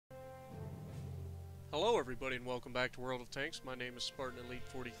Hello everybody and welcome back to World of Tanks. My name is Spartan Elite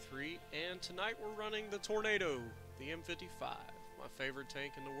 43 and tonight we're running the Tornado, the M55, my favorite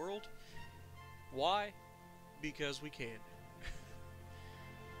tank in the world. Why? Because we can.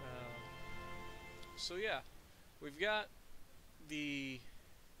 So yeah, we've got the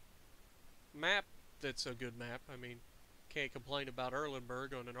map that's a good map. I mean, can't complain about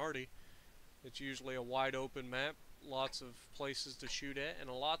Erlenberg on an Arty. It's usually a wide open map. Lots of places to shoot at, and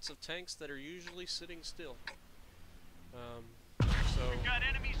lots of tanks that are usually sitting still. So,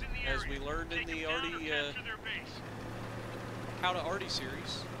 as we learned in the Arty, How to Arty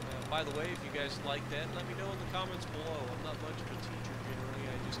series, by the way, if you guys like that, let me know in the comments below. I'm not much of a teacher generally,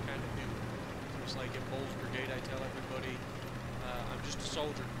 I just kind of do. Just like in Bowles Brigade, I tell everybody, I'm just a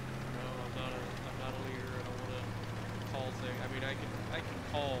soldier. You know, I'm not a leader. I don't want to call things. I mean, I can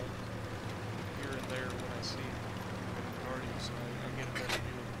call here and there when I see so I get a better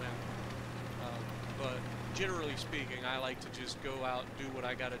view of the map. But generally speaking, I like to just go out and do what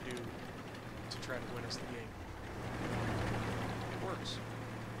I gotta do to try to win us the game. It works.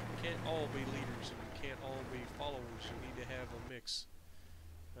 We can't all be leaders and we can't all be followers. You need to have a mix.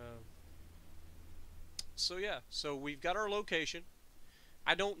 So yeah, so we've got our location.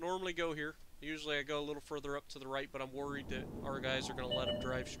 I don't normally go here. Usually I go a little further up to the right, but I'm worried that our guys are going to let them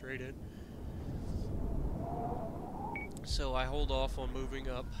drive straight in. So I hold off on moving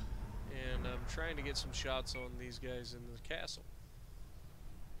up, and I'm trying to get some shots on these guys in the castle.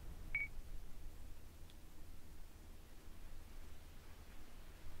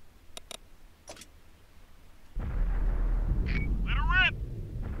 Let her rip!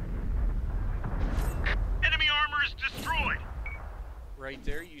 Enemy armor is destroyed! Right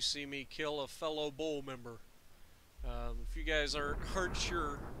there, you see me kill a fellow bull member. If you guys aren't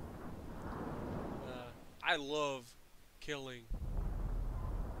sure, I love killing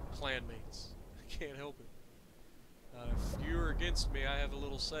clanmates. I can't help it. If you're against me, I have a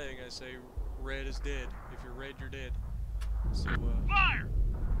little saying. I say, red is dead. If you're red, you're dead. So, fire!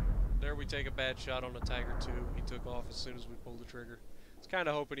 There we take a bad shot on a Tiger 2. He took off as soon as we pulled the trigger. I was kind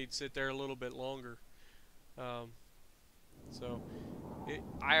of hoping he'd sit there a little bit longer. I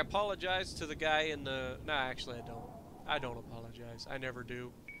apologize to the guy in the... Nah, actually I don't. I don't apologize. I never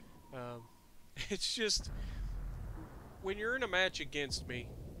do. It's just... When you're in a match against me,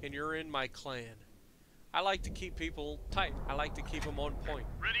 and you're in my clan, I like to keep people tight. I like to keep them on point.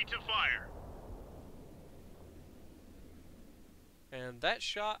 Ready to fire. And that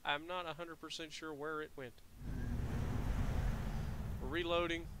shot, I'm not 100% sure where it went. We're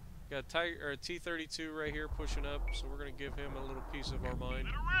reloading. Got a T-32 right here pushing up, so we're going to give him a little piece of our mind.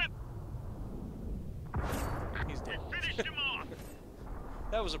 Let her rip. He's dead. We finished him off.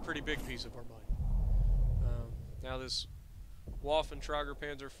 That was a pretty big piece of our mind. Now this Waffentrager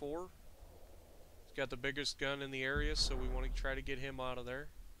Panzer IV, he's got the biggest gun in the area, so we want to try to get him out of there.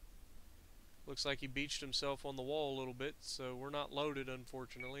 Looks like he beached himself on the wall a little bit, so we're not loaded,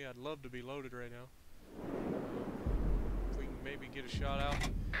 unfortunately. I'd love to be loaded right now. If we can maybe get a shot out.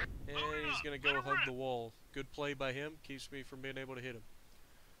 And he's going to go hug the wall. Good play by him. Keeps me from being able to hit him.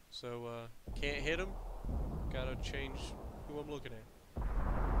 So, can't hit him. Gotta change who I'm looking at.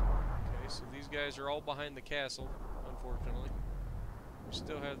 Okay, so these guys are all behind the castle, unfortunately. We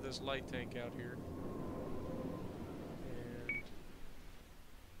still have this light tank out here. And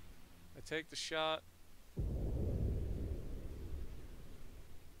I take the shot.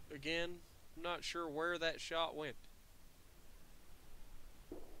 Again, I'm not sure where that shot went.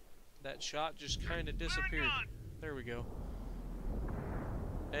 That shot just kind of disappeared. There we go.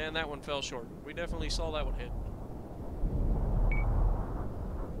 And that one fell short. We definitely saw that one hit.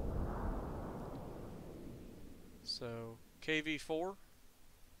 So, KV4.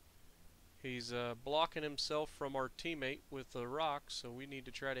 He's blocking himself from our teammate with the rock, so we need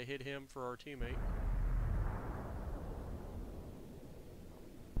to try to hit him for our teammate.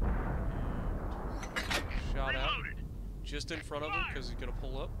 And shot out just in front of him because he's going to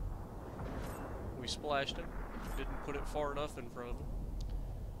pull up. We splashed him. Didn't put it far enough in front of him.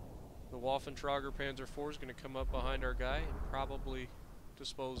 The Waffentrager Panzer IV is going to come up behind our guy and probably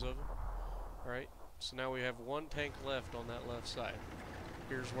dispose of him. Alright, so now we have one tank left on that left side.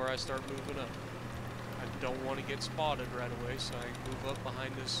 Here's where I start moving up. I don't want to get spotted right away, so I move up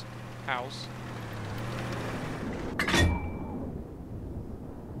behind this house.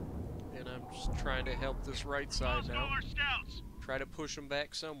 And I'm just trying to help this right side now. Try to push them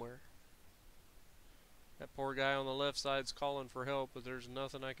back somewhere. That poor guy on the left side's calling for help, but there's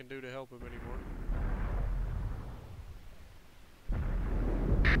nothing I can do to help him anymore.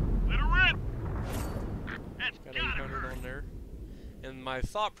 Let her rip. Got 800 on there. And my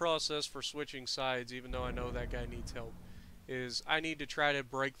thought process for switching sides, even though I know that guy needs help, is I need to try to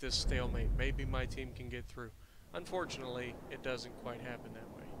break this stalemate. Maybe my team can get through. Unfortunately, it doesn't quite happen that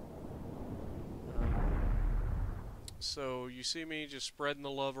way. So you see me just spreading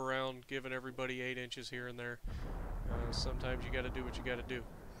the love around, giving everybody 8 inches here and there. Sometimes you gotta do what you gotta do.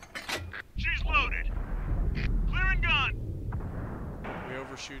 She's loaded. Clearing gun. We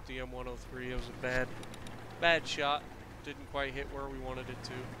overshoot the M103. It was a bad shot. Didn't quite hit where we wanted it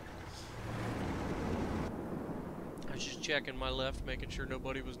to. I was just checking my left, making sure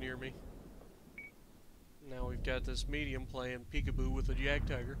nobody was near me. Now we've got this medium playing peekaboo with a Jag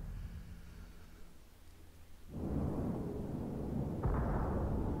Tiger.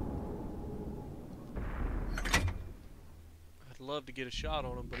 I'd love to get a shot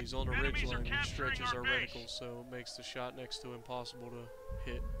on him, but he's on the ridge line which stretches our reticles, so it makes the shot next to impossible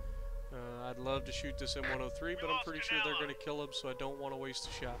to hit. I'd love to shoot this M103, but I'm pretty sure they're going to kill him, so I don't want to waste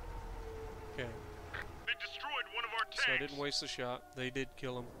a shot. Okay. They destroyed one of our tanks. So I didn't waste a shot. They did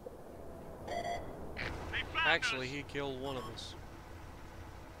kill him. They found Actually, us. he killed one of us.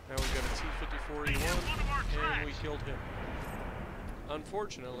 Now we've got a T-54E1, and we killed him.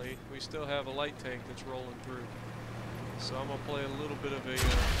 Unfortunately, we still have a light tank that's rolling through. So I'm going to play a little bit of a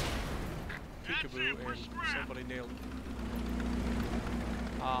peekaboo, and somebody nailed it.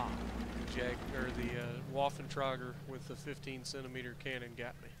 Ah, the Waffentrager with the 15-centimeter cannon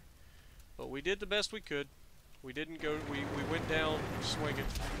got me. But we did the best we could. We didn't go. We went down swinging,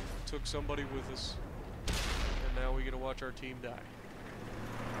 took somebody with us, and now we get to watch our team die.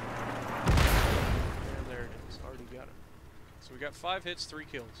 And there it is. Already got him. So we got 5 hits, 3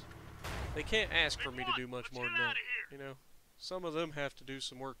 kills. They can't ask for me to do much more than that. You know, some of them have to do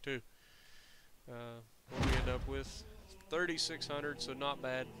some work too. What do we end up with? 3,600, so not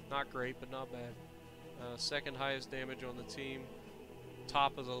bad. Not great, but not bad. Second highest damage on the team.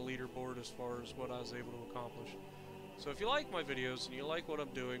 Top of the leaderboard as far as what I was able to accomplish. So if you like my videos and you like what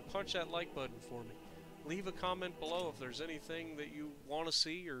I'm doing, punch that like button for me. Leave a comment below if there's anything that you want to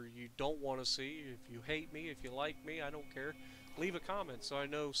see or you don't want to see. If you hate me, if you like me, I don't care. Leave a comment so I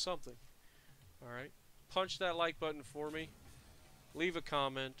know something. Alright? Punch that like button for me. Leave a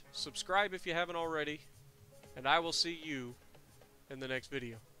comment. Subscribe if you haven't already. And I will see you in the next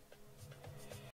video.